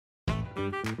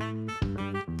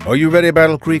Are you ready,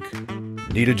 Battle Creek?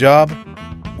 Need a job?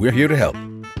 We're here to help.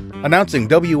 Announcing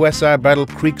WSI Battle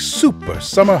Creek's Super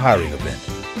Summer Hiring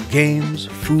Event. Games,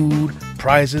 food,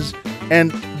 prizes,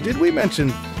 and did we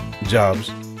mention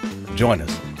jobs? Join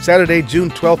us Saturday,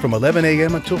 June 12th from 11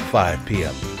 a.m. until 5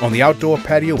 p.m. on the outdoor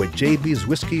patio at JB's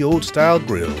Whiskey Old Style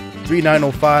Grill,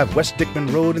 3905 West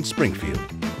Dickman Road in Springfield.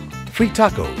 Free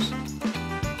tacos.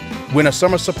 Win a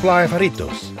summer supply of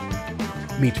Jarritos.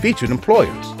 Meet featured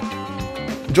employers.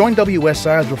 Join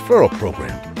WSI's referral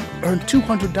program. Earn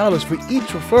 $200 for each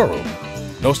referral.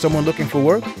 Know someone looking for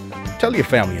work? Tell your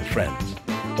family and friends.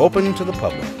 Open to the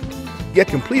public. Get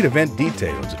complete event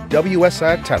details at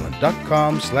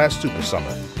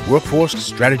wsitalent.com/supersummer. Workforce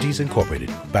Strategies Incorporated,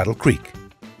 Battle Creek.